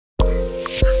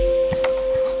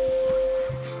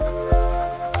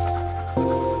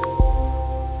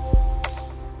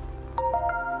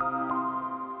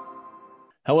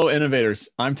Hello, innovators.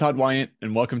 I'm Todd Weyandt,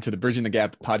 and welcome to the Bridging the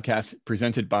Gap podcast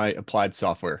presented by Applied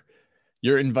Software.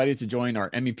 You're invited to join our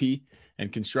MEP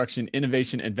and construction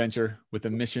innovation adventure with a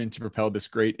mission to propel this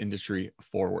great industry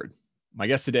forward. My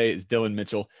guest today is Dillon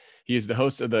Mitchell. He is the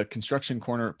host of the Construction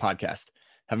Corner podcast,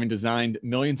 having designed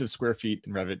millions of square feet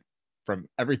in Revit from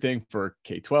everything for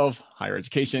K-12, higher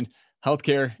education,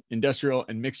 healthcare, industrial,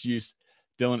 and mixed use.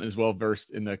 Dillon is well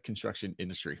versed in the construction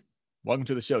industry. Welcome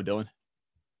to the show, Dillon.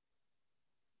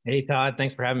 Hey, Todd.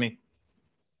 Thanks for having me.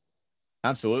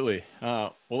 Absolutely.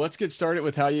 Well, let's get started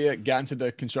with how you got into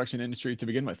the construction industry to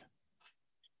begin with.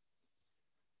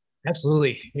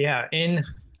 Absolutely. Yeah.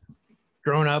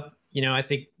 Growing up, I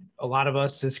think a lot of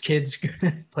us as kids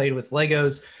played with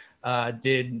Legos,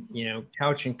 did,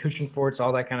 couch and cushion forts,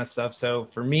 all that kind of stuff. So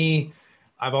for me,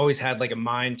 I've always had like a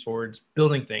mind towards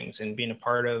building things and being a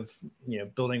part of,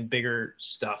 building bigger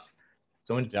stuff.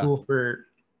 So I went to school for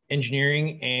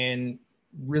engineering, and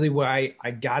really why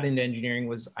I got into engineering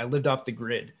was I lived off the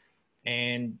grid.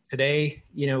 And today,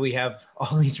 we have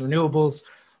all these renewables,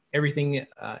 everything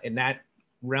in that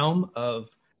realm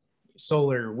of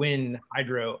solar, wind,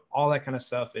 hydro, all that kind of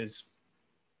stuff is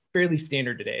fairly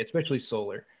standard today, especially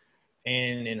solar.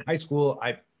 And in high school,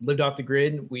 I lived off the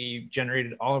grid. We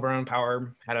generated all of our own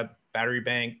power, had a battery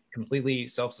bank, completely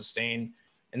self-sustained,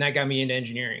 and that got me into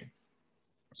engineering.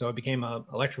 So I became an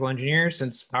electrical engineer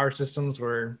since power systems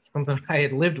were something I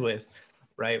had lived with,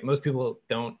 right? Most people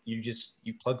don't. You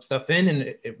plug stuff in and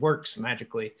it works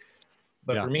magically.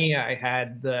 But for me, I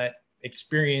had the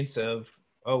experience of,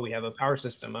 oh, we have a power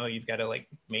system. Oh, you've got to like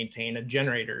maintain a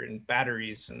generator and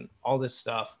batteries and all this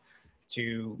stuff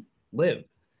to live.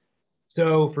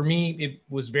 So for me, it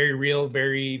was very real,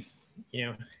 very,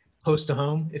 close to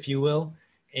home, if you will,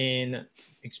 in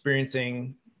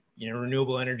experiencing,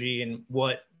 renewable energy and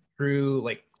what true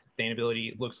like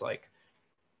sustainability looks like.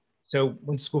 So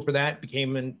went to school for that,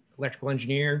 became an electrical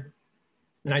engineer,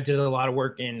 and I did a lot of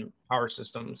work in power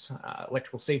systems.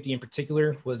 Electrical safety in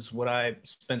particular was what I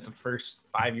spent the first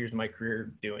 5 years of my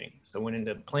career doing. So went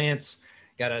into plants,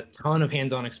 got a ton of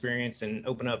hands-on experience, and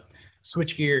opened up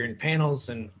switchgear and panels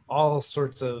and all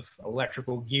sorts of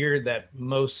electrical gear that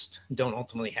most don't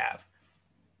ultimately have.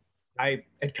 I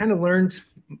had kind of learned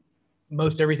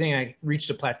most everything. I reached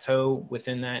a plateau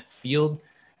within that field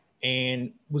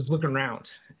and was looking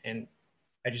around, and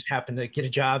I just happened to get a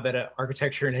job at an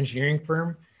architecture and engineering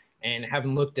firm. And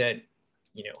having looked at,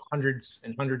 hundreds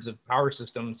and hundreds of power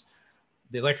systems,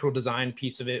 the electrical design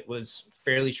piece of it was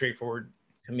fairly straightforward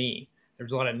to me.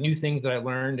 There's a lot of new things that I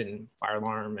learned in fire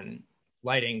alarm and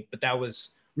lighting, but that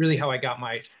was really how I got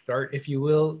my start, if you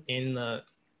will, in the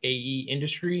AE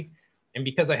industry. And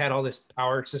because I had all this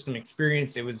power system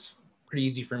experience, it was pretty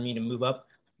easy for me to move up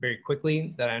very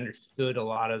quickly, that I understood a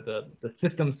lot of the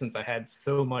systems, since I had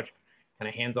so much kind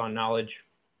of hands-on knowledge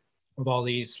of all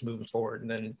these moving forward.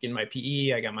 And then getting my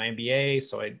PE, I got my MBA.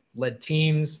 So I led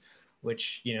teams,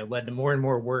 which, led to more and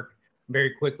more work very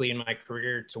quickly in my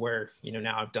career, to where,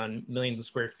 now I've done millions of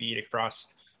square feet across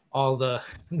all the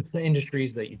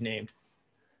industries that you've named.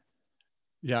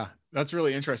 Yeah, that's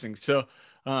really interesting. So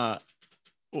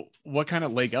what kind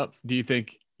of leg up do you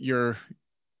think your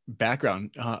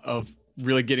background of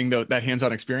really getting that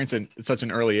hands-on experience in such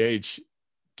an early age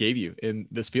gave you in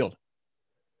this field?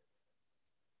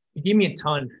 It gave me a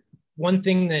ton. One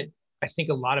thing that I think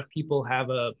a lot of people have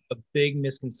a big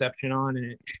misconception on,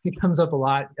 and it comes up a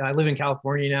lot. I live in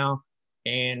California now,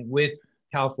 and with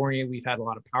California, we've had a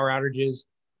lot of power outages.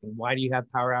 And why do you have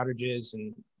power outages?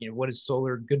 And what is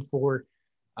solar good for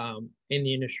in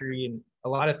the industry, and a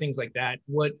lot of things like that.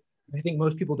 What I think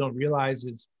most people don't realize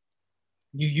is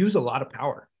you use a lot of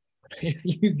power.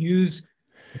 You use,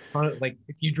 like,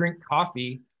 if you drink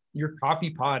coffee, your coffee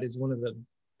pod is one of the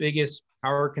biggest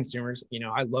power consumers.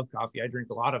 I love coffee. I drink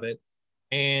a lot of it.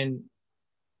 And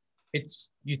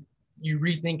it's, you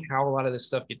rethink how a lot of this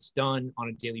stuff gets done on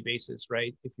a daily basis,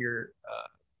 right? If you're a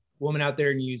woman out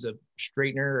there and you use a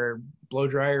straightener or blow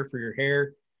dryer for your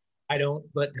hair, I don't,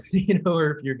 but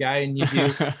or if you're a guy and you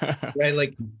do, right?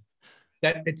 Like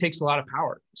that, it takes a lot of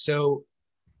power. So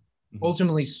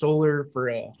ultimately, solar for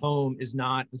a home is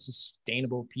not a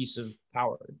sustainable piece of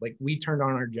power. Like, we turned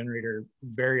on our generator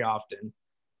very often,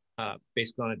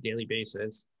 basically on a daily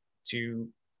basis, to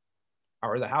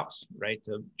power the house, right?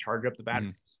 To charge up the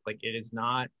batteries. Like, it is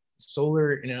not,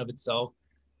 solar in and of itself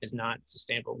is not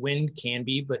sustainable. Wind can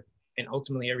be, but, and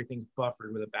ultimately everything's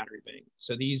buffered with a battery bank.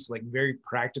 So these like very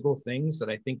practical things that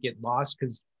I think get lost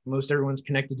because most everyone's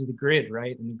connected to the grid,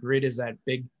 right? And the grid is that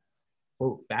big,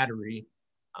 quote, battery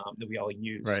that we all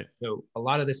use. Right. So a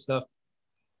lot of this stuff,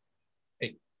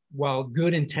 while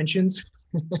good intentions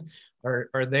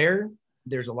are there,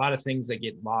 there's a lot of things that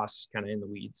get lost kind of in the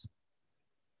weeds.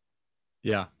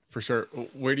 Yeah, for sure.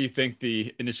 Where do you think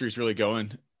the industry is really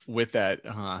going with that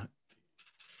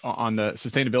on the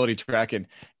sustainability track, and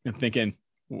thinking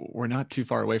we're not too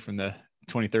far away from the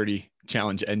 2030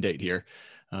 challenge end date here.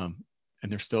 And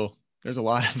there's a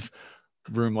lot of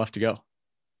room left to go.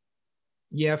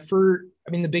 Yeah,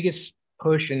 the biggest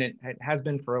push, and it has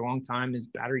been for a long time, is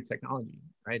battery technology,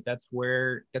 right? That's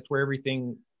where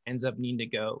everything ends up needing to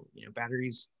go.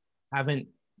 Batteries haven't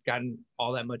gotten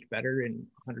all that much better in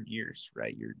 100 years,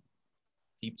 right? Your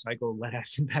deep cycle lead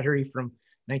acid battery from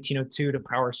 1902 to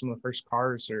power some of the first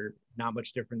cars are not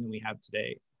much different than we have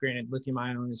today. Granted, lithium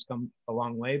ion has come a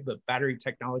long way, but battery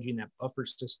technology and that buffer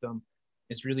system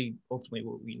is really ultimately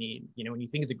what we need. When you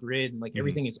think of the grid, like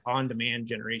everything is on demand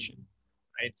generation,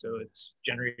 right? So it's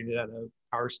generated at a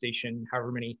power station,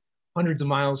 however many hundreds of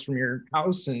miles from your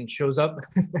house, and shows up,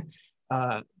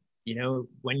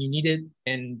 when you need it.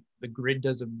 And the grid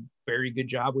does a very good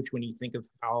job, which when you think of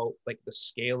how like the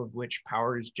scale of which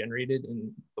power is generated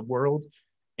in the world,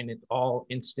 and it's all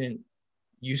instant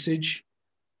usage,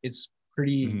 is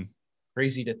pretty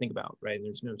crazy to think about, right?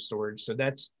 There's no storage. So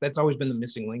that's always been the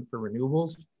missing link for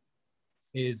renewables,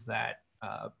 is that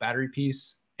battery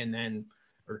piece, and then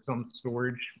or some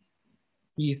storage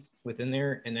piece within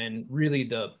there, and then really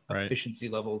the efficiency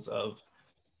levels of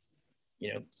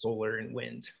solar and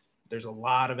wind. There's a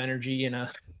lot of energy in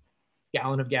a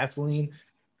gallon of gasoline,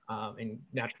 and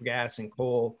natural gas and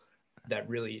coal.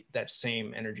 That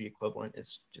same energy equivalent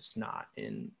is just not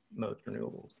in most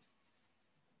renewables.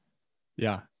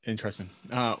 Yeah, interesting.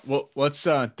 Well, let's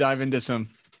dive into some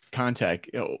content.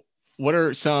 What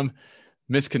are some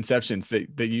misconceptions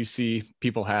that you see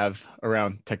people have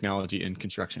around technology in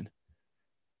construction?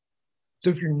 So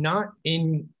if you're not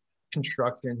in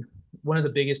construction, one of the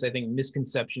biggest, I think,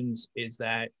 misconceptions is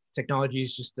that technology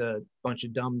is just a bunch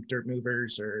of dumb dirt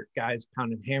movers or guys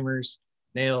pounding hammers,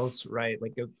 nails, right?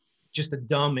 Like just a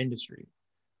dumb industry,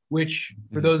 which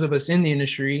for those of us in the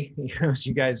industry, as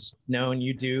you guys know and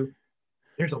you do,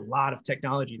 there's a lot of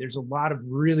technology. There's a lot of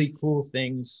really cool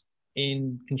things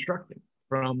in construction,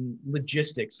 from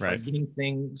logistics, like getting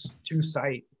things to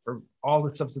site, for all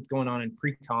the stuff that's going on in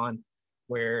pre-con,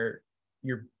 where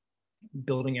you're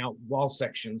building out wall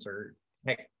sections or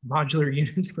modular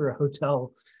units for a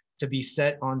hotel to be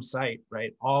set on site,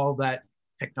 right? All that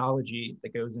technology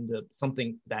that goes into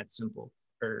something that simple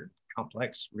or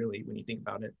complex, really, when you think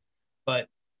about it. But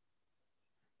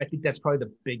I think that's probably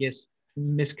the biggest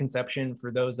misconception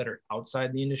for those that are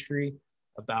outside the industry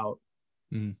about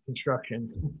construction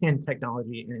and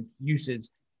technology and its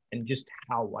uses, and just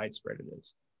how widespread it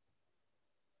is.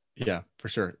 Yeah, for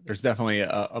sure. There's definitely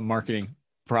a marketing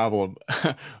problem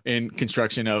in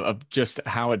construction of just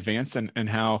how advanced and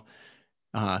how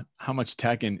much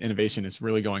tech and innovation is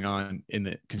really going on in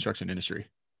the construction industry.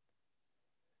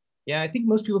 Yeah, I think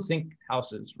most people think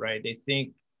houses, right? They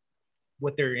think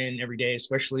what they're in every day,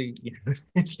 especially in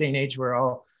this day and age, we're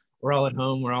all at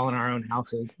home, we're all in our own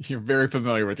houses. You're very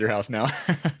familiar with your house now.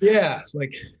 Yeah, it's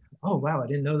like, oh wow, I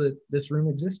didn't know that this room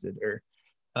existed, or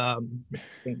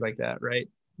things like that, right?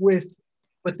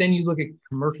 But then you look at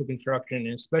commercial construction,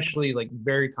 and especially like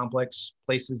very complex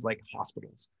places like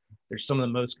hospitals. They're some of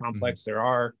the most complex there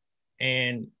are,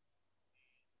 and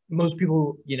most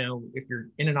people, if you're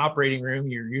in an operating room,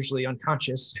 you're usually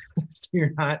unconscious, so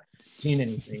you're not seeing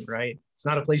anything, right? It's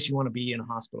not a place you want to be in a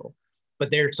hospital, but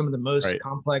they're some of the most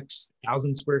complex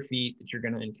 1,000 square feet that you're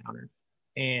going to encounter.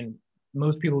 And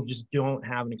most people just don't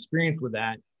have an experience with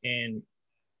that. And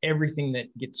everything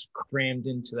that gets crammed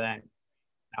into that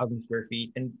 1,000 square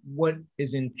feet, and what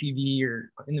is in TV or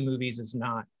in the movies, is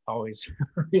not always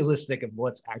realistic of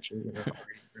what's actually in an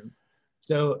operating room.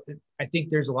 So I think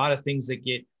there's a lot of things that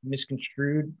get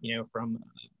misconstrued, from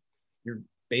your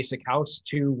basic house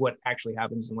to what actually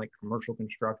happens in like commercial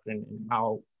construction, and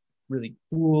how really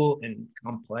cool and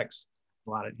complex a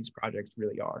lot of these projects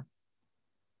really are.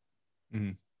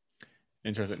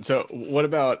 Interesting. So what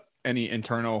about any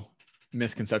internal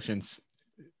misconceptions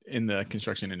in the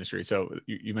construction industry? So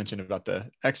you mentioned about the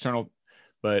external,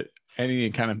 but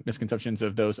any kind of misconceptions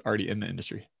of those already in the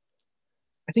industry?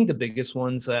 I think the biggest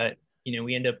ones that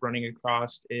we end up running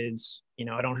across is,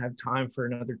 I don't have time for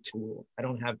another tool. I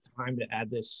don't have time to add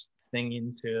this thing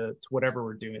into whatever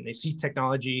we're doing. They see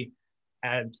technology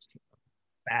as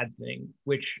a bad thing,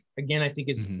 which again, I think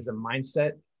is a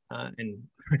mindset and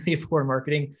really a poor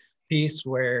marketing piece,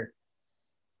 where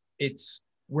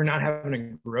we're not having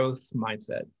a growth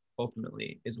mindset.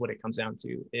 Ultimately, is what it comes down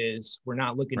to. Is we're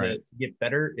not looking to get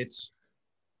better. This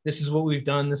is what we've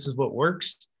done. This is what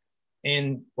works.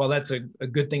 And while that's a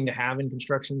good thing to have in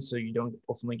construction, so you don't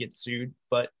ultimately get sued,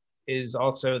 but is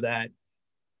also that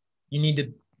you need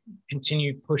to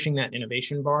continue pushing that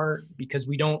innovation bar, because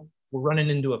we're running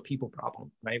into a people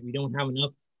problem, right? We don't have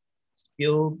enough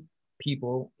skilled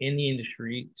people in the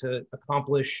industry to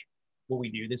accomplish what we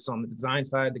do. This is on the design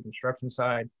side, the construction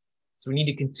side. So we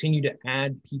need to continue to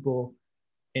add people,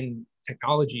 and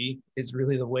technology is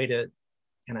really the way to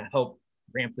kind of help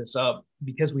ramp this up,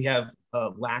 because we have a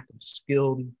lack of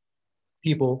skilled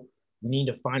people. We need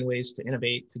to find ways to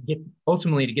innovate, to get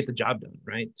the job done,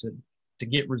 right? To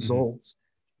get results,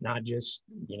 not just,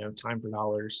 time for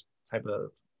dollars type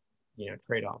of,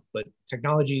 trade-off. But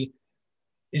technology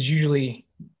is usually,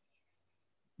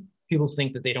 people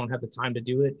think that they don't have the time to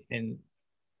do it, and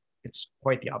it's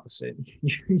quite the opposite.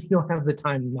 You don't have the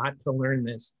time not to learn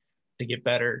this to get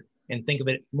better, and think of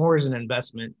it more as an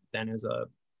investment than as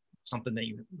something that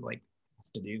you like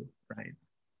have to do, right?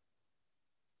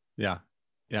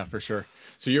 Yeah, for sure.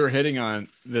 So you were hitting on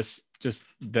this just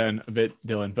then a bit,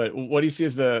 Dillon, but what do you see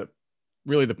as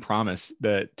really the promise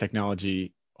that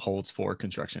technology holds for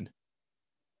construction?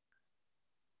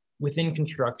 Within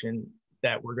construction,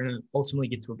 that we're going to ultimately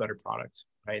get to a better product,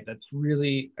 right? That's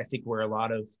really, I think, where a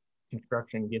lot of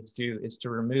construction gets to, is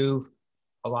to remove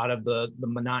a lot of the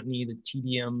monotony, the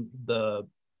tedium, the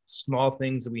small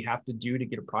things that we have to do to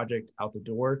get a project out the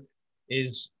door,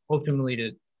 is ultimately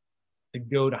to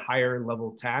go to higher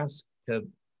level tasks to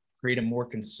create a more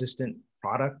consistent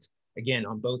product, again,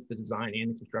 on both the design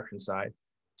and the construction side,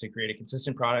 to create a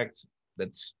consistent product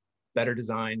that's better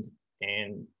designed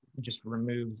and just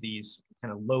remove these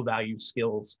kind of low value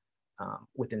skills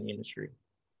within the industry.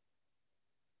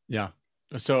 Yeah.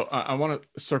 So I want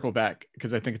to circle back,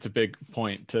 because I think it's a big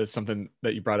point to something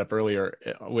that you brought up earlier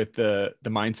with the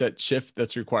mindset shift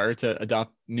that's required to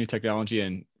adopt new technology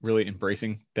and really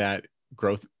embracing that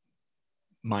growth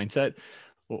mindset.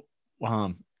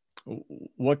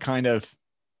 What kind of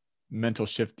mental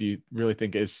shift do you really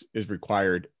think is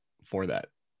required for that?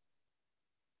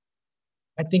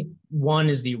 I think one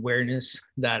is the awareness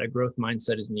that a growth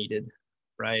mindset is needed,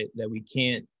 right? That we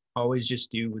can't always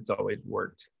just do what's always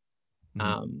worked.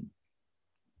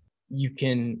 You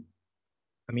can,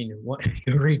 you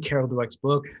read Carol Dweck's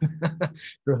book,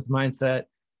 Growth Mindset,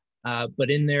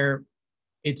 but in there,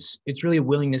 it's really a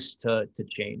willingness to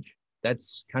change.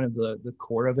 That's kind of the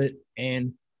core of it,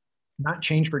 and not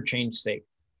change for change's sake.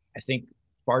 I think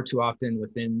far too often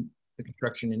within the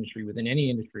construction industry, within any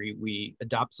industry, we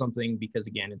adopt something because,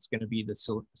 again, it's going to be the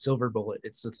silver bullet.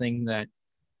 It's the thing that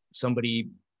somebody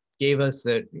gave us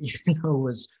that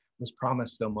was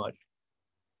promised so much.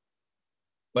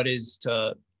 But is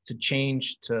to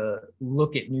change, to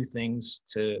look at new things,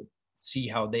 to see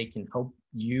how they can help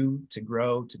you to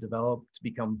grow, to develop, to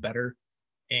become better,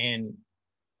 and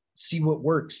see what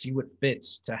works, see what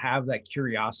fits, to have that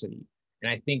curiosity.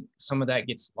 And I think some of that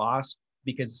gets lost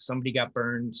because somebody got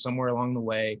burned somewhere along the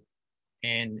way.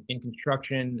 And in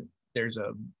construction, there's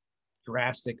a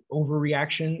drastic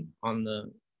overreaction on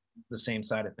the same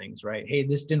side of things, right? Hey,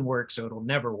 this didn't work, so it'll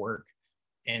never work.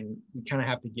 And we kind of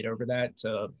have to get over that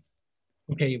to,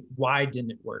 okay, why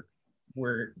didn't it work?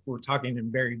 We're talking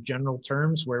in very general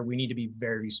terms where we need to be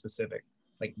very specific.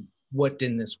 Like, what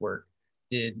didn't this work?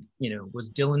 Was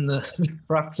Dillon the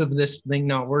crux of this thing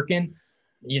not working?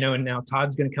 And now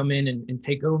Todd's going to come in and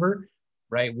take over,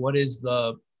 right? What is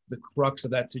the crux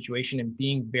of that situation? And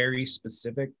being very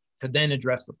specific to then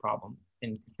address the problem.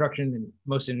 In construction and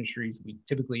most industries, we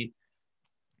typically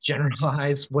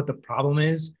generalize what the problem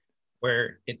is,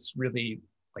 where it's really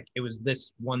like, it was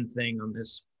this one thing on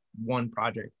this one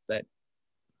project that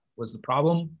was the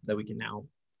problem, that we can now,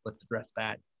 let's address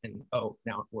that, and now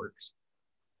it works.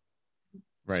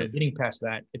 Right. So getting past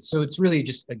that, it's really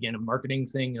just, again, a marketing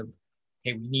thing of,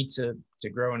 hey, we need to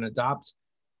grow and adopt.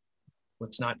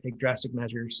 Let's not take drastic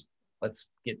measures. Let's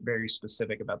get very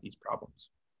specific about these problems.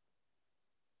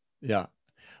 Yeah.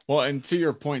 Well, and to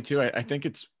your point too, I think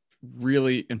it's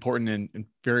really important and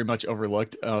very much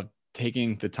overlooked of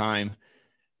taking the time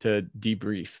to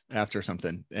debrief after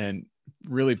something and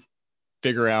really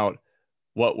figure out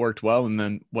what worked well and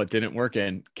then what didn't work,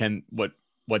 and can what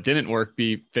didn't work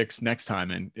be fixed next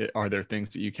time, and are there things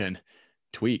that you can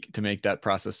tweak to make that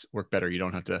process work better? You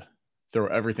don't have to throw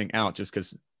everything out just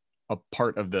because a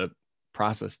part of the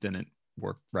process didn't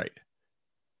work right.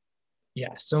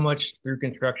 Yeah, so much through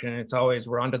construction, it's always,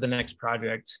 we're on to the next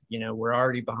project. We're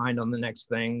already behind on the next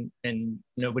thing, and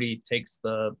nobody takes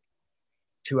the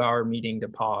 2-hour meeting to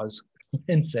pause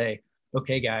and say,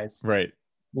 okay, guys, right,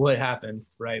 what happened,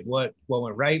 right? What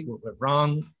went right? What went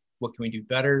wrong? What can we do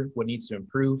better? What needs to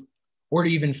improve? or to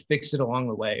even fix it along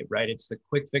the way, right? It's the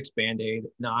quick fix Band-Aid,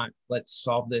 not let's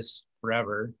solve this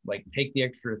forever. Like take the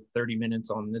extra 30 minutes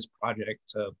on this project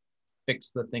to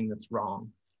fix the thing that's wrong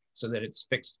so that it's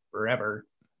fixed forever,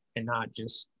 and not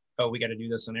just, oh, we got to do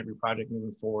this on every project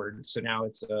moving forward. So now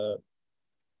it's a,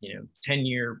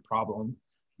 10-year problem,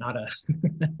 not a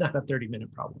not a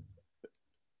 30-minute problem.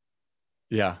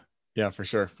 Yeah, for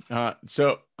sure.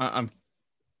 So I'm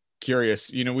curious,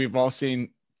 we've all seen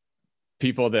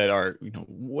people that are,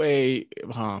 way,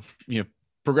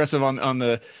 progressive on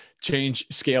the change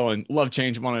scale and love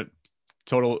change, want to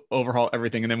total overhaul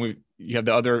everything. And then you have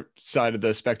the other side of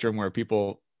the spectrum where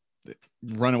people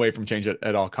run away from change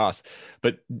at all costs.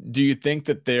 But do you think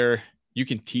that you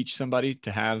can teach somebody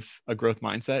to have a growth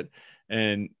mindset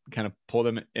and kind of pull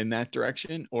them in that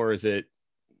direction? Or is it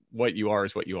what you are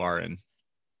is what you are, and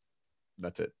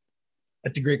that's it?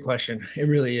 That's a great question. It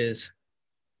really is.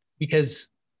 Because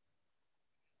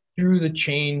through the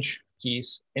change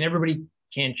piece, and everybody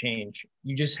can change,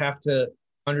 you just have to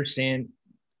understand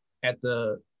at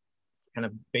the kind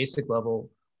of basic level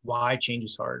why change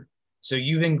is hard. So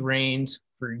you've ingrained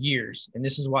for years, and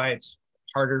this is why it's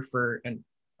harder for an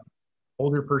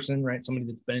older person, right? Somebody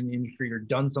that's been in the industry or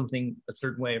done something a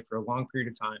certain way for a long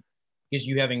period of time, because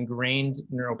you have ingrained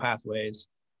neural pathways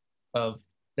of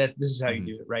this is how you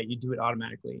do it, right? You do it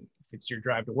automatically. If it's your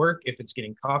drive to work, if it's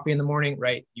getting coffee in the morning,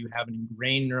 right? You have an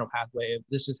ingrained neural pathway of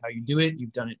this is how you do it.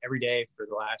 You've done it every day for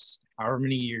the last however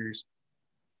many years.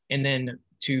 And then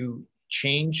to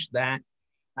change that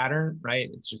pattern, right?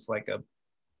 It's just like a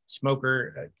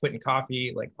smoker quitting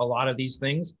coffee, like a lot of these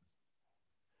things,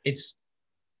 it's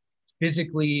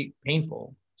physically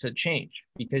painful to change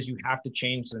because you have to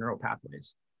change the neural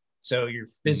pathways. So you're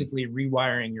physically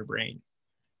rewiring your brain.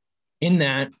 In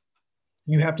that,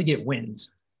 you have to get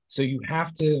wins. So you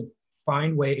have to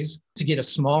find ways to get a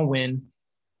small win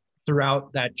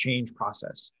throughout that change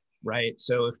process, right?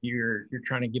 So if you're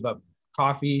trying to give up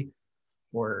coffee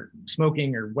or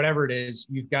smoking or whatever it is,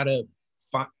 you've got to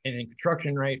find, and in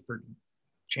construction, right, for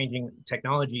changing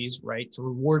technologies, right, to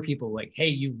reward people like, hey,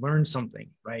 you learned something,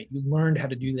 right? You learned how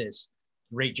to do this.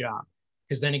 Great job.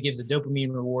 Because then it gives a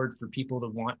dopamine reward for people to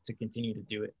want to continue to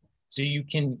do it. So you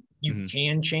can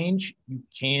change, you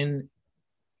can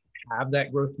have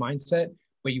that growth mindset,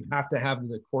 but you have to have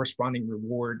the corresponding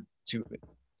reward to it,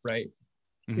 right?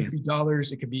 It could be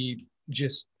dollars, it could be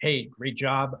just, hey, great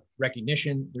job,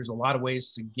 recognition. There's a lot of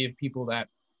ways to give people that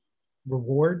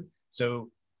reward. So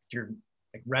if you're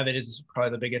like, Revit is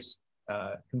probably the biggest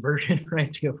conversion,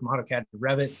 right? To go from AutoCAD to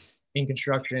Revit in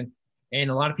construction. And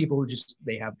a lot of people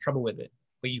they have trouble with it,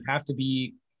 but you have to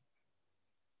be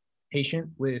patient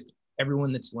with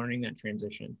everyone that's learning that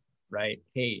transition, right?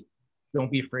 Hey, don't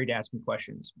be afraid to ask me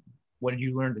questions. What did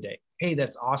you learn today? Hey,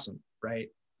 that's awesome, right?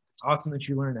 It's awesome that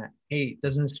you learned that. Hey,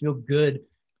 doesn't this feel good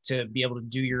to be able to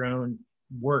do your own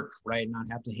work, right? Not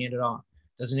have to hand it off.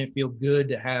 Doesn't it feel good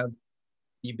to have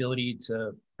the ability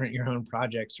to print your own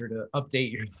projects or to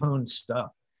update your own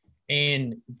stuff?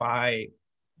 And by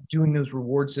doing those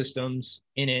reward systems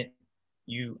in it,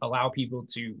 you allow people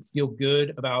to feel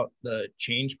good about the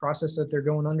change process that they're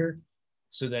going under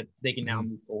so that they can now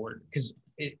move forward. Because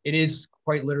it is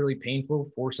quite literally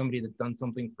painful for somebody that's done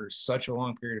something for such a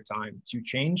long period of time to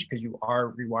change, because you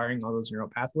are rewiring all those neural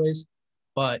pathways.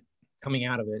 But coming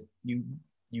out of it, you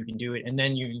can do it, and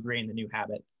then you ingrain the new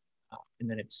habit, and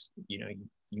then it's you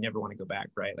never want to go back,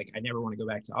 right? Like I never want to go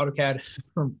back to AutoCAD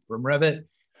from Revit,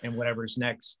 and whatever's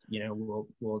next,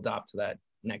 we'll adopt to that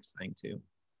next thing too.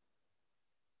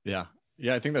 Yeah,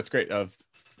 I think that's great. Of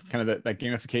kind of that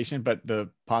gamification, but the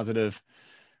positive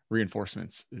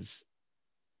reinforcements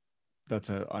that's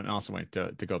an awesome way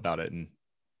to go about it and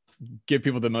give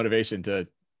people the motivation to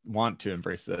want to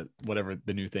embrace whatever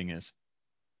the new thing is.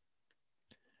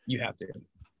 You have to.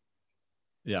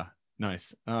 Yeah.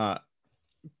 Nice. How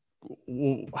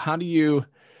do you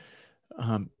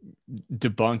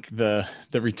debunk the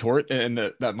retort and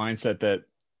that mindset that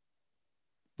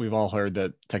we've all heard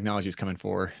that technology is coming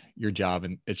for your job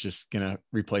and it's just going to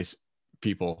replace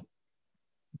people?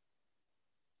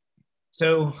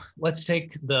 So let's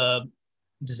take the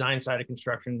design side of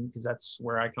construction, because that's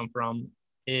where I come from.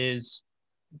 Is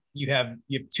you have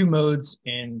two modes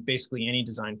in basically any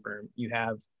design firm. You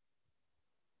have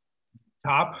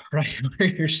top, right, where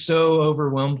you're so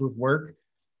overwhelmed with work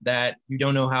that you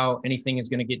don't know how anything is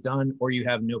going to get done, or you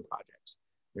have no projects.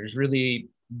 There's really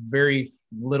very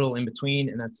little in between,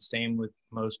 and that's the same with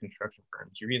most construction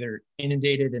firms. You're either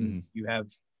inundated and you have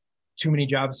too many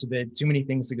jobs to bid, too many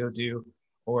things to go do,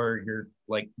 or you're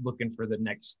like looking for the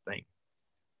next thing.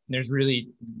 And there's really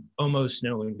almost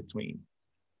no in between.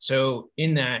 So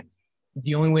in that,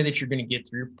 the only way that you're going to get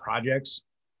through projects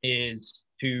is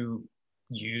to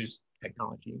use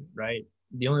technology, right?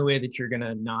 The only way that you're going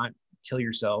to not kill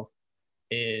yourself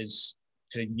is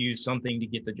to use something to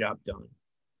get the job done.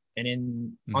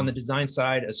 And on the design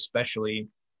side, especially,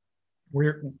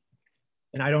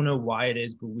 and I don't know why it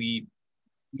is, but we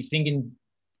think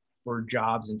for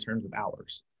jobs in terms of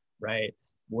hours, right?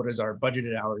 What is our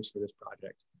budgeted hours for this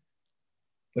project?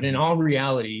 But in all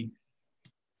reality,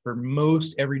 for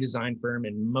most every design firm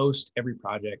and most every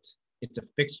project, it's a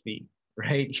fixed fee,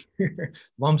 right?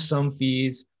 Lump sum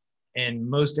fees, and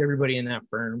most everybody in that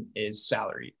firm is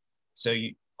salaried. So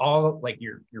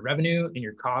your revenue and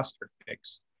your costs are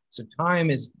fixed. So time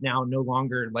is now no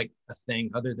longer like a thing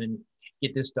other than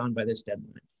get this done by this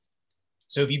deadline.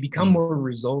 So if you become more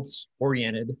results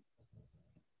oriented,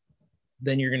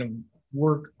 then you're going to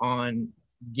work on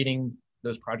getting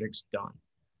those projects done.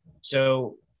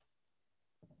 So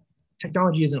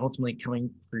technology isn't ultimately coming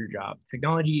for your job.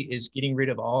 Technology is getting rid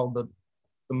of all the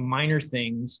minor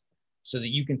things so that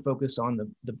you can focus on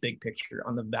the big picture,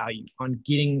 on the value, on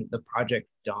getting the project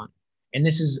done. And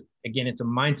this is, again, it's a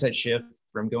mindset shift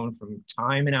from going from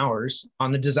time and hours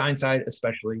on the design side,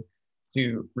 especially,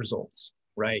 to results,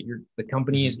 right? The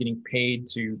company is getting paid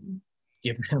to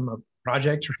give them a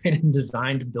project, right, and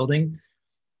designed building,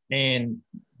 and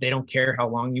they don't care how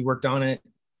long you worked on it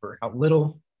or how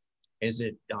little. Is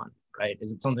it done, right?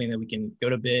 Is it something that we can go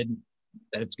to bid,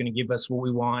 that it's going to give us what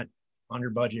we want under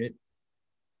budget?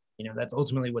 That's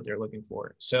ultimately what they're looking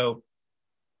for. So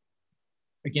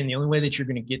again, the only way that you're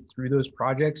going to get through those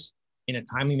projects in a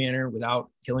timely manner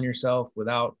without killing yourself,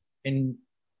 and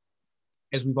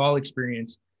as we've all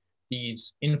experienced,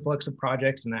 these influx of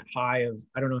projects and that high of,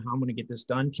 I don't know how I'm going to get this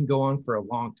done, can go on for a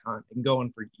long time. It can go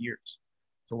on for years,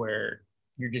 to where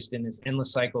you're just in this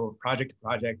endless cycle of project to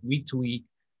project, week to week,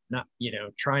 not,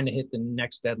 trying to hit the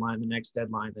next deadline, the next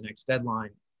deadline, the next deadline.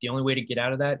 The only way to get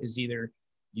out of that is either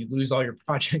you lose all your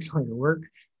projects, all your work,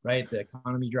 right? The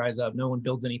economy dries up, no one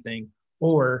builds anything,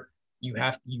 or you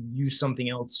use something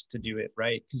else to do it,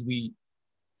 right? Because you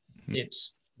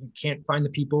can't find the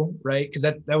people, right? Because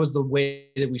that was the way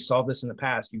that we solved this in the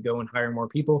past. You go and hire more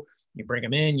people, you bring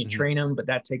them in, you train them, but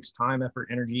that takes time, effort,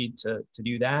 energy to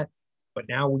do that. But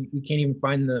now we can't even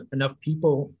find enough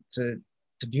people to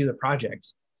do the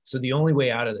projects. So the only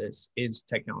way out of this is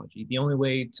technology. The only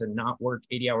way to not work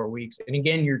 80-hour weeks. And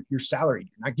again, you're salaried.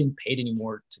 You're not getting paid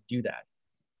anymore to do that.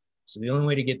 So the only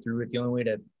way to get through it, the only way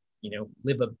to,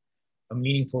 live a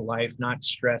meaningful life, not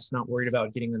stressed, not worried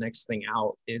about getting the next thing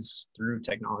out, is through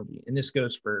technology. And this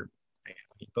goes for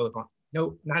both.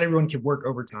 Not everyone can work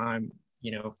overtime,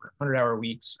 for 100-hour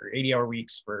weeks or 80-hour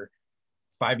weeks for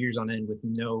 5 years on end with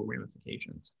no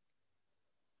ramifications.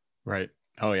 Right.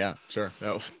 Oh yeah, sure.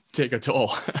 That'll take a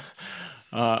toll.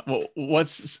 Well,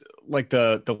 what's like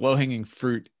the low-hanging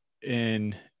fruit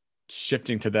in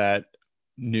shifting to that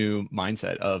new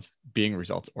mindset of being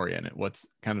results oriented? What's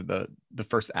kind of the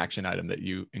first action item that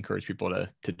you encourage people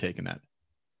to take in that?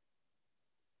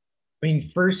 I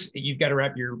mean, first you've got to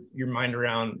wrap your mind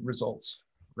around results,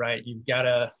 right? You've got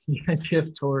to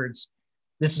shift towards,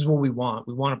 this is what we want.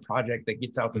 We want a project that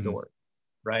gets out the door,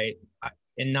 right?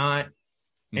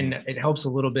 And it helps a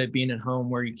little bit being at home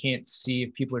where you can't see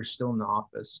if people are still in the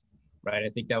office, right? I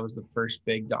think that was the first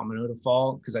big domino to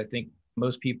fall, because I think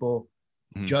most people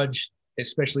judge,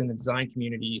 especially in the design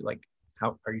community, like,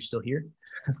 how are you still here?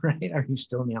 Right? Are you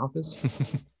still in the office?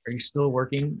 Are you still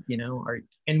working?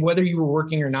 And whether you were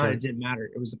working or not, It didn't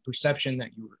matter. It was the perception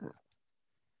that you were.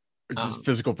 Just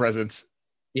physical presence.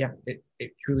 Yeah, it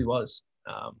truly was.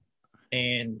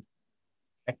 And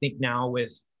I think now,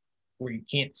 with where you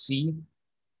can't see,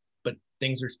 but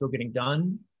things are still getting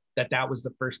done, that was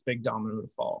the first big domino to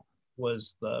fall,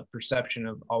 was the perception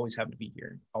of always having to be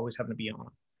here, always having to be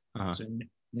on. So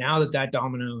now that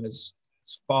domino has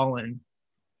fallen,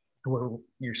 where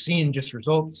you're seeing just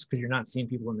results, because you're not seeing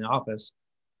people in the office,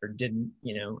 or didn't,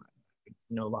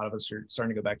 a lot of us are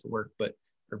starting to go back to work,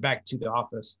 or back to the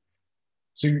office.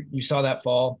 So you saw that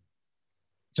fall.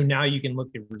 So now you can look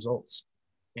at results.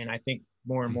 And I think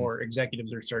more and more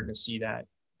executives are starting to see that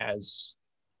as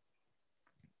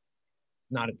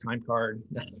not a time card,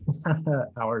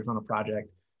 hours on a project,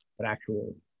 but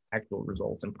actual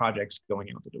results and projects going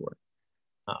out the door.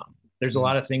 There's a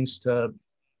lot of things to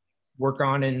work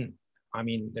on, and I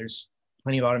mean, there's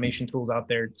plenty of automation tools out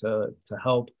there to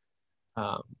help.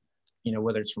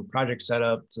 Whether it's from project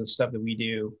setup to the stuff that we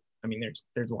do. I mean,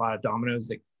 there's a lot of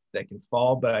dominoes that can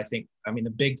fall, but I think, the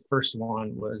big first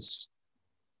one was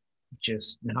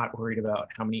just not worried about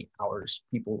how many hours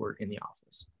people were in the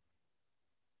office.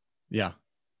 Yeah.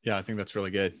 I think that's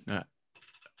really good.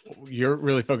 you're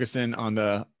really focused in on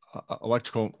the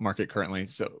electrical market currently.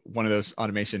 So one of those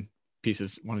automation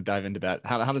pieces, want to dive into that.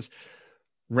 How does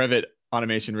Revit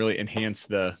automation really enhance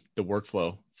the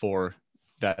workflow for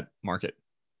that market?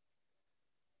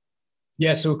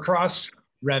 Yeah, so across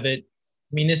Revit,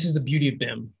 I mean, this is the beauty of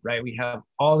BIM, right? We have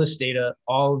all this data,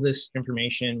 all of this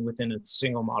information within a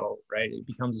single model, right? It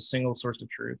becomes a single source of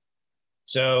truth.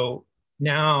 So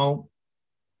now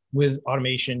with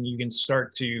automation, you can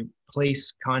start to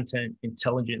place content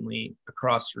intelligently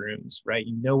across rooms, right?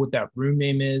 You know what that room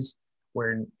name is,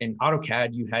 where in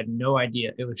AutoCAD, you had no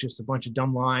idea. It was just a bunch of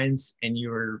dumb lines and you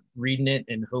were reading it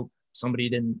and hope somebody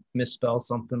didn't misspell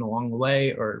something along the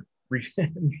way or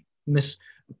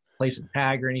misplace a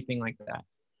tag or anything like that.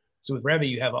 So with Revit,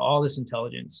 you have all this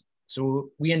intelligence. So what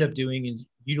we end up doing is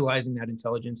utilizing that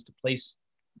intelligence to place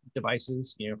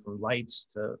devices, from lights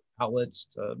to outlets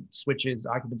to switches,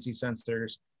 occupancy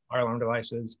sensors, fire alarm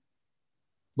devices,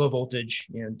 low voltage,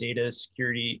 data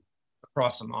security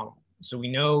across a model. So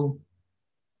we know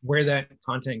where that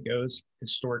content goes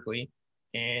historically,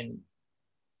 and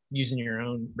using your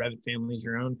own Revit families,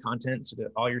 your own content, so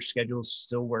that all your schedules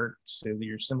still work, so that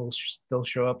your symbols still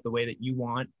show up the way that you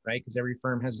want, right? Because every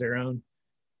firm has their own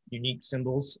unique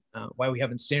symbols. Why we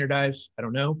haven't standardized, I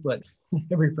don't know, but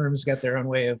every firm's got their own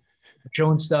way of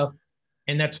showing stuff,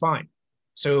 and that's fine.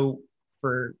 So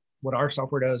for what our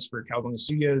software does for Kowabunga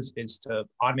Studios is to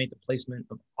automate the placement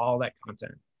of all that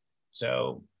content.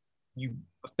 So you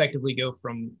effectively go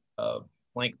from a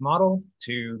blank model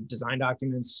to design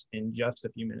documents in just a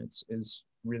few minutes is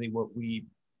really what we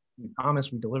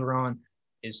promise we deliver on,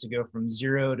 is to go from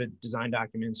zero to design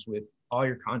documents with all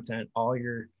your content, all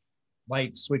your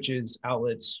lights, switches,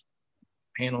 outlets,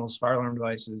 panels, fire alarm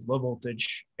devices, low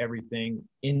voltage, everything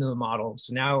into the model.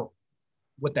 So now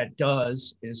what that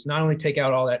does is not only take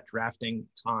out all that drafting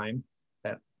time,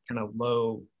 that kind of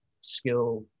low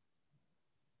skill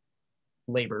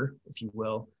labor, if you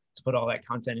will, to put all that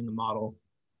content in the model,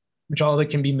 which all of it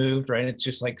can be moved, right? It's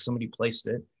just like somebody placed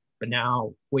it. But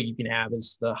now what you can have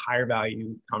is the higher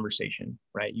value conversation,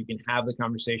 right? You can have the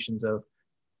conversations of,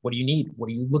 what do you need? What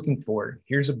are you looking for?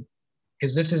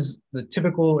 Because this is the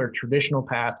typical or traditional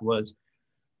path was,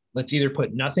 let's either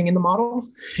put nothing in the model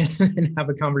and have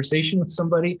a conversation with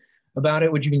somebody about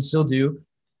it, which you can still do,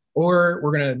 or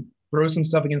we're going to throw some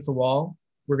stuff against the wall.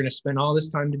 We're going to spend all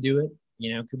this time to do it.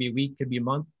 It could be a week, could be a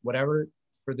month, whatever,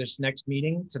 for this next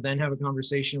meeting, to then have a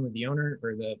conversation with the owner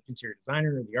or the interior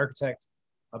designer or the architect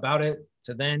about it,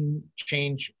 to then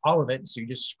change all of it. So you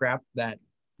just scrap that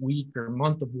week or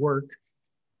month of work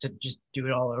to just do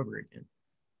it all over again.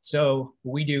 So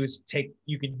what we do is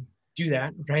you can do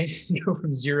that, right? Go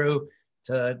from zero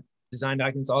to design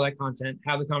documents, all that content,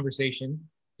 have the conversation,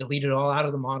 delete it all out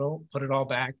of the model, put it all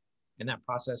back, and that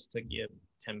process took you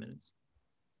 10 minutes.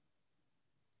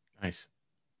 Nice.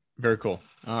 Very cool.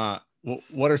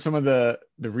 What are some of the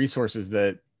resources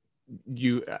that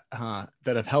you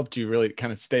that have helped you really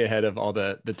kind of stay ahead of all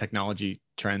the technology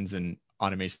trends and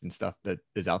automation stuff that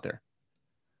is out there?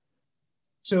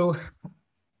 So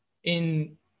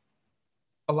in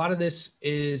a lot of this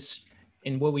is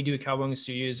in what we do at Kowabunga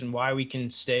Studios, and why we can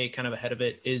stay kind of ahead of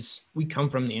it is we come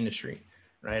from the industry,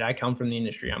 right? I come from the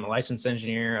industry. I'm a licensed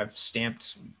engineer. I've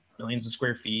stamped millions of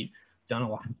square feet, done a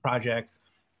lot of projects,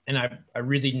 and I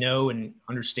really know and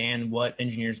understand what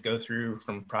engineers go through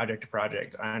from project to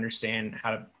project. I understand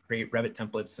how to create Revit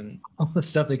templates and all the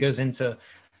stuff that goes into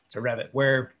Revit,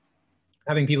 where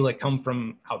having people that come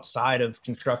from outside of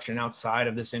construction, outside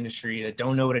of this industry, that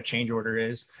don't know what a change order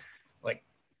is, like,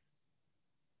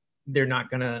 they're not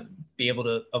going to be able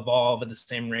to evolve at the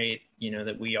same rate,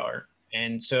 that we are.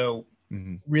 And so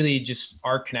really just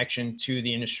our connection to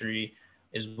the industry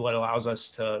is what allows us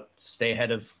to stay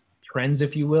ahead of trends,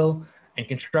 if you will. And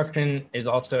construction is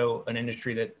also an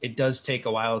industry that it does take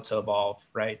a while to evolve,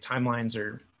 right? Timelines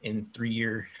are in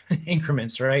 3-year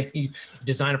increments, right? You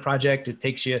design a project, it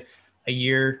takes you a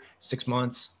year, 6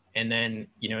 months, and then,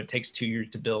 it takes 2 years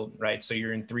to build, right? So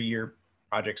you're in 3-year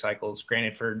project cycles.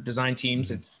 Granted, for design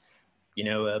teams, it's,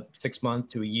 a 6-month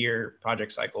to a year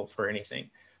project cycle for anything.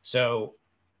 So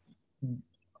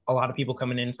a lot of people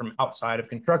coming in from outside of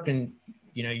construction,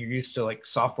 you're used to like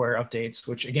software updates,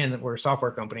 which again, we're a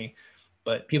software company,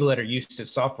 but people that are used to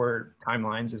software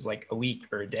timelines is like a week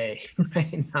or a day,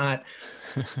 right? Not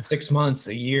 6 months,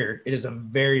 a year. It is a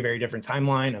very, very different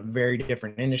timeline, a very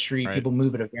different industry. Right. People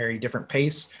move at a very different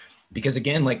pace because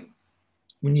again, like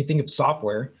when you think of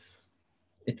software,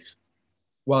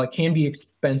 while it can be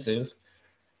expensive,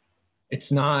 it's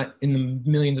not in the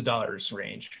millions of dollars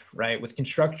range, right? With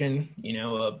construction,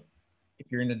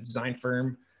 if you're in a design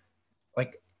firm,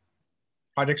 like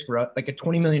projects for like a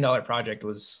 $20 million project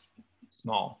was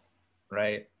small,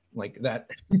 right? Like that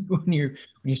when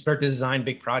you start to design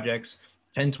big projects,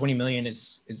 10, 20 million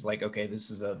is like, okay,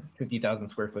 this is a 50,000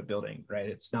 square foot building, right?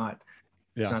 It's not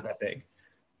that big,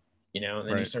 you know, and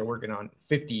then you start working on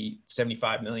 50,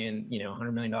 75 million, you know,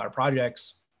 $100 million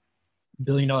projects, $1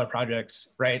 billion projects,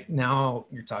 right? Now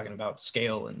you're talking about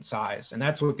scale and size. And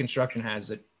that's what construction has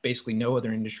that basically no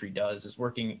other industry does, is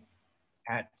working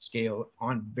at scale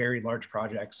on very large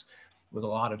projects with a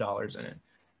lot of dollars in it.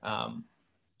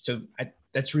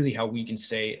 That's really how we can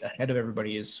stay ahead of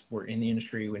everybody, is we're in the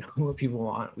industry, we know what people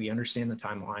want, we understand the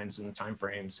timelines and the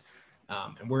timeframes,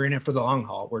 and we're in it for the long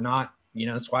haul. We're not, you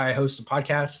know, that's why I host a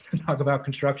podcast to talk about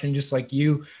construction, just like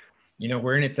you know,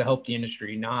 we're in it to help the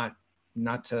industry, not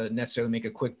to necessarily make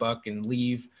a quick buck and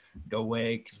leave, go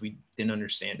away because we didn't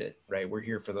understand it, right? We're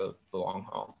here for the long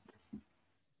haul.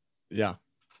 Yeah,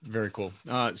 very cool.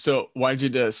 So why did you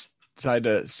decide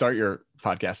to start your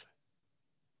podcast?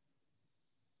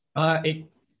 It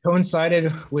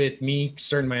coincided with me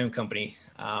starting my own company.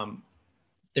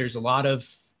 There's a lot of,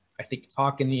 I think,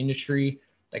 talk in the industry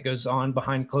that goes on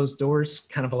behind closed doors,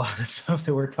 kind of a lot of stuff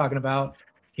that we're talking about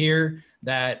here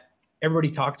that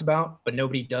everybody talks about, but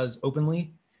nobody does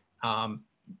openly,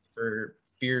 for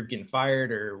fear of getting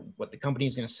fired or what the company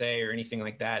is going to say or anything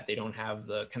like that. They don't have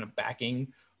the kind of backing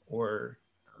or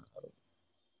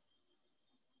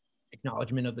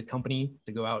acknowledgement of the company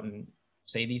to go out and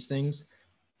say these things.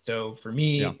 So for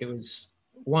me, it was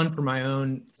one, for my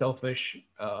own selfish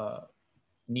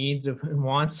needs and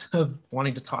wants of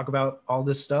wanting to talk about all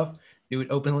this stuff, do it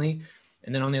openly.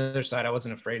 And then on the other side, I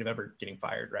wasn't afraid of ever getting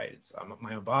fired, right? I'm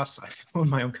my own boss, I own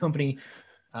my own company.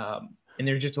 And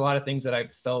there's just a lot of things that I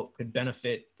felt could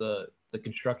benefit the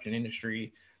construction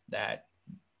industry that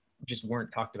just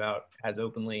weren't talked about as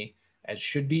openly as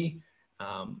should be.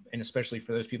 And especially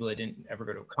for those people that didn't ever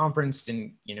go to a conference,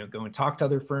 didn't, you know, go and talk to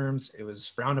other firms. It was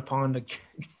frowned upon to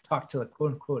talk to the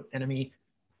quote unquote enemy,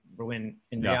 for when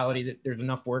in reality that there's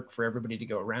enough work for everybody to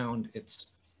go around.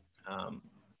 It's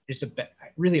just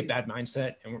really a bad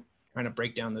mindset. And we're trying to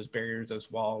break down those barriers,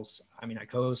 those walls. I mean, I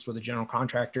co-host with a general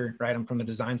contractor, right? I'm from the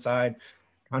design side,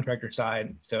 contractor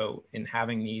side. So in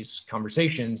having these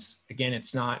conversations, again,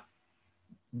 it's not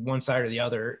one side or the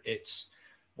other. It's,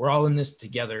 we're all in this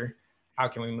together. How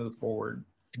can we move forward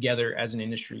together as an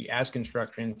industry, as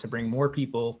construction, to bring more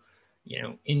people, you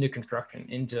know, into construction,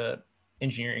 into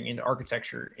engineering, into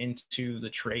architecture, into the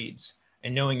trades,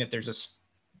 and knowing that there's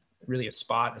really a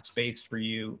spot, a space for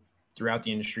you throughout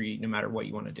the industry, no matter what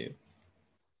you want to do.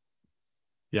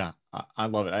 Yeah, I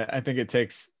love it. I think it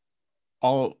takes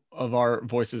all of our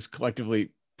voices collectively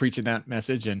preaching that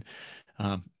message, and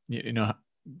you know,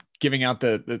 giving out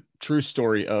the true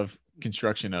story of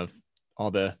construction, of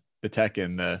all the tech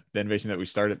and the innovation that we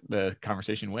started the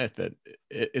conversation with, that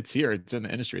it's here, it's in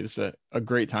the industry. This is a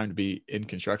great time to be in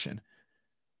construction.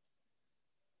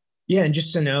 Yeah. And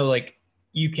just to know, like,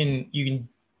 you can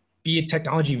be a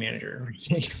technology manager.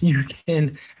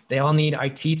 They all need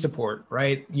IT support,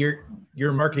 right? You're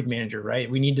a marketing manager, right?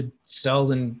 We need to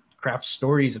sell and craft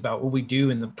stories about what we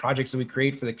do and the projects that we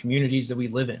create for the communities that we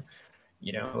live in.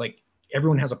 You know, like,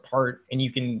 everyone has a part, and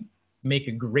you can make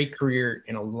a great career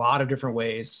in a lot of different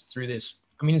ways through this.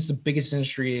 I mean, it's the biggest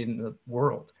industry in the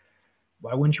world.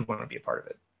 Why wouldn't you want to be a part of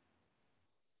it?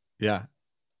 Yeah.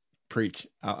 Preach.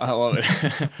 I love it.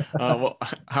 Well,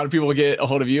 how do people get a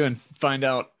hold of you and find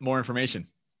out more information?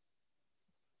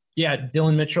 Yeah.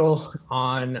 Dillon Mitchell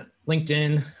on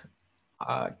LinkedIn,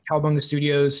 Kowabunga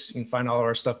Studios. You can find all of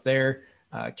our stuff there.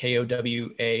 Kowabunga,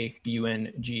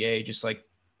 just like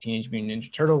Teenage Mutant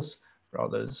Ninja Turtles, for all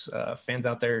those fans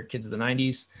out there, kids of the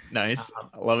 90s. Nice.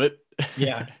 I love it.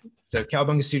 Yeah. So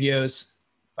Kowabunga Studios,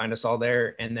 find us all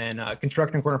there. And then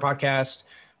Construction Corner Podcast.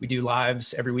 We do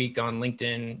lives every week on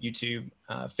LinkedIn, YouTube,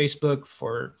 Facebook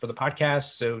for the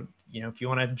podcast. So, you know, if you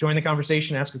want to join the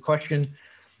conversation, ask a question,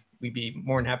 we'd be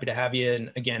more than happy to have you.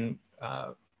 And again,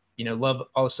 you know, love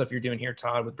all the stuff you're doing here,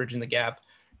 Todd, with Bridging the Gap.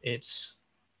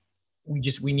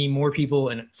 We need more people,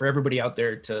 and for everybody out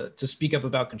there to speak up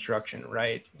about construction,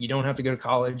 right? You don't have to go to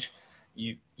college.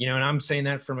 You know, and I'm saying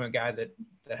that from a guy that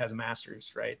has a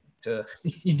master's, right?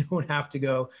 You don't have to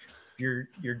go.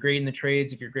 You're great in the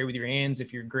trades, if you're great with your hands,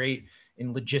 if you're great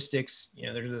in logistics, you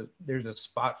know, there's a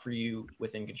spot for you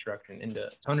within construction. And to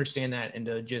understand that, and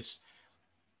to just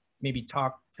maybe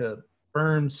talk to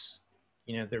firms,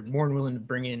 you know, they're more than willing to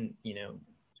bring in, you know,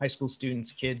 high school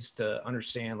students, kids, to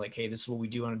understand, like, hey, this is what we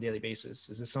do on a daily basis.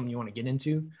 Is this something you want to get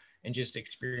into and just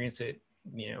experience it,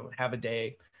 you know, have a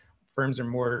day? Firms are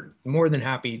more than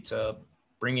happy to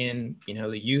bring in, you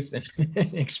know, the youth and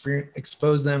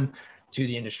expose them to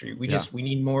the industry. We Yeah. we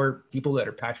need more people that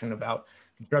are passionate about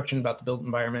construction, about the built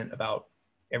environment, about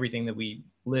everything that we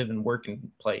live and work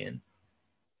and play in.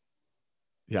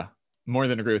 Yeah, more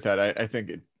than agree with that. I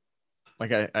think,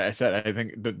 like I said, I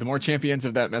think the more champions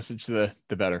of that message, the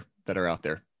better that are out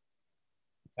there.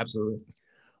 Absolutely.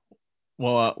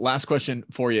 Well, last question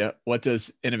for you. What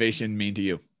does innovation mean to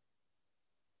you?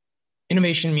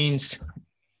 Innovation means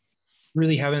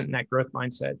really having that growth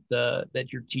mindset,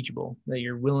 that you're teachable, that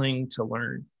you're willing to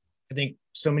learn. I think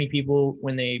so many people,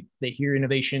 when they hear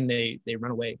innovation, they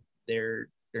run away. They're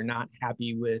not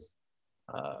happy with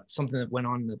something that went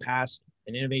on in the past.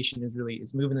 And innovation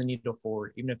is moving the needle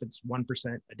forward, even if it's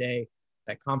 1% a day.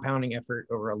 That compounding effort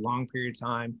over a long period of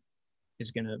time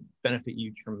is going to benefit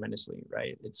you tremendously,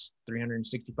 right? It's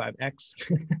 365x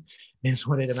is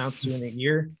what it amounts to in a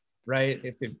year, right?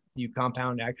 If you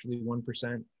compound actually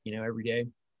 1%, every day.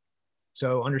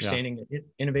 So understanding that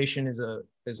innovation is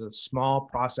a small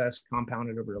process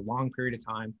compounded over a long period of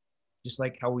time, just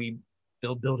like how we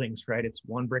build buildings, right? It's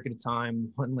one brick at a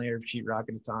time, one layer of sheetrock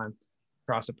at a time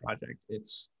across a project.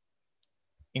 It's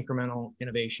incremental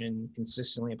innovation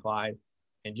consistently applied,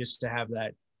 and just to have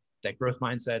that growth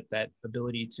mindset, that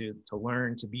ability to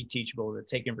learn, to be teachable, to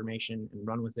take information and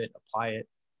run with it, apply it.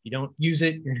 If you don't use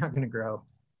it, you're not going to grow.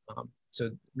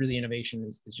 So really innovation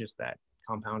is just that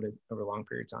compounded over a long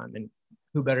period of time. And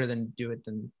who better than do it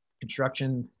than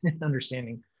construction,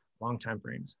 understanding long time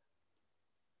frames.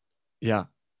 Yeah.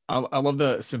 I love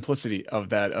the simplicity of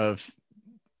that, of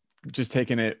just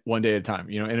taking it one day at a time.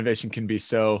 Innovation can be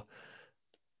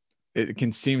it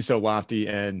can seem so lofty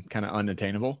and kind of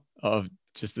unattainable, of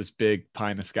just this big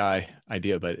pie in the sky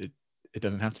idea, but it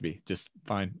doesn't have to be. Just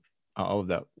find all of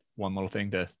that one little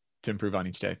thing to improve on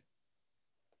each day.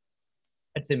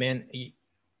 That's it, man.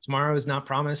 Tomorrow is not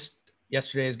promised.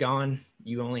 Yesterday is gone.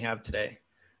 You only have today.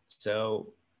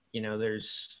 So,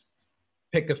 there's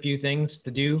pick a few things to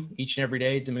do each and every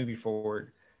day to move you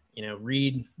forward.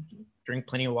 Read, drink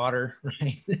plenty of water,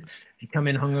 right? If you come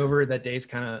in hungover, that day's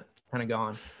kind of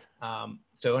gone.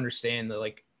 So understand that,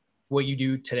 like, what you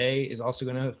do today is also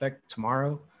going to affect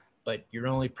tomorrow, but you're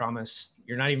not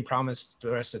even promised the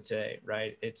rest of today,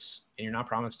 right? And you're not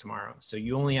promised tomorrow. So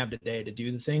you only have today to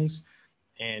do the things.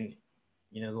 And,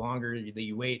 the longer that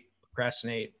you wait,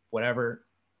 procrastinate, whatever,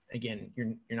 again,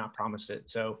 you're not promised it.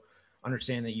 So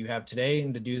understand that you have today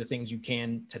and to do the things you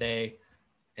can today,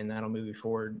 and that'll move you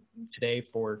forward today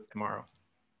for tomorrow.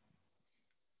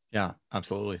 Yeah,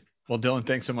 absolutely. Well, Dillon,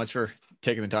 thanks so much for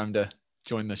taking the time to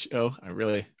join the show. I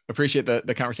really appreciate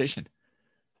the conversation.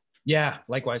 Yeah,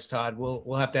 likewise, Todd.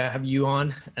 We'll have to have you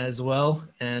on as well,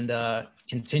 and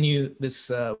continue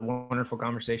this wonderful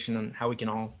conversation on how we can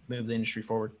all move the industry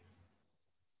forward.